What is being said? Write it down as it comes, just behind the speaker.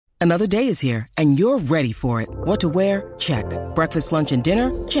Another day is here, and you're ready for it. What to wear? Check. Breakfast, lunch, and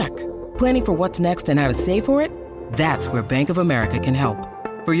dinner? Check. Planning for what's next and how to save for it? That's where Bank of America can help.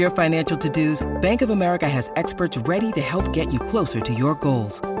 For your financial to-dos, Bank of America has experts ready to help get you closer to your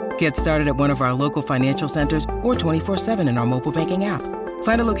goals. Get started at one of our local financial centers or 24/7 in our mobile banking app.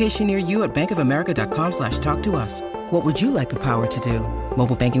 Find a location near you at bankofamerica.com/talktous. What would you like the power to do?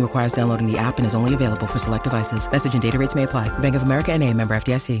 Mobile banking requires downloading the app and is only available for select devices. Message and data rates may apply. Bank of America N.A., member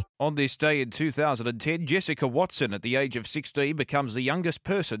FDIC. On this day in 2010, Jessica Watson, at the age of 16, becomes the youngest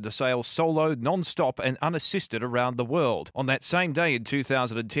person to sail solo, non-stop and unassisted around the world. On that same day in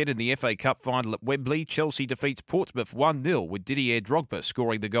 2010, in the FA Cup final at Wembley, Chelsea defeats Portsmouth 1-0, with Didier Drogba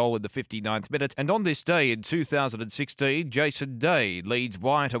scoring the goal in the 59th minute. And on this day in 2016, Jason Day leads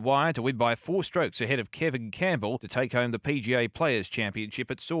wire to wire to win by 4 strokes ahead of Kevin Campbell to take home the PGA Players'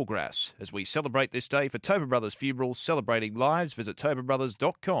 Championship at Sawgrass. As we celebrate this day for Tobin Brothers Funerals, celebrating lives, visit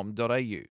tobinbrothers.com.au.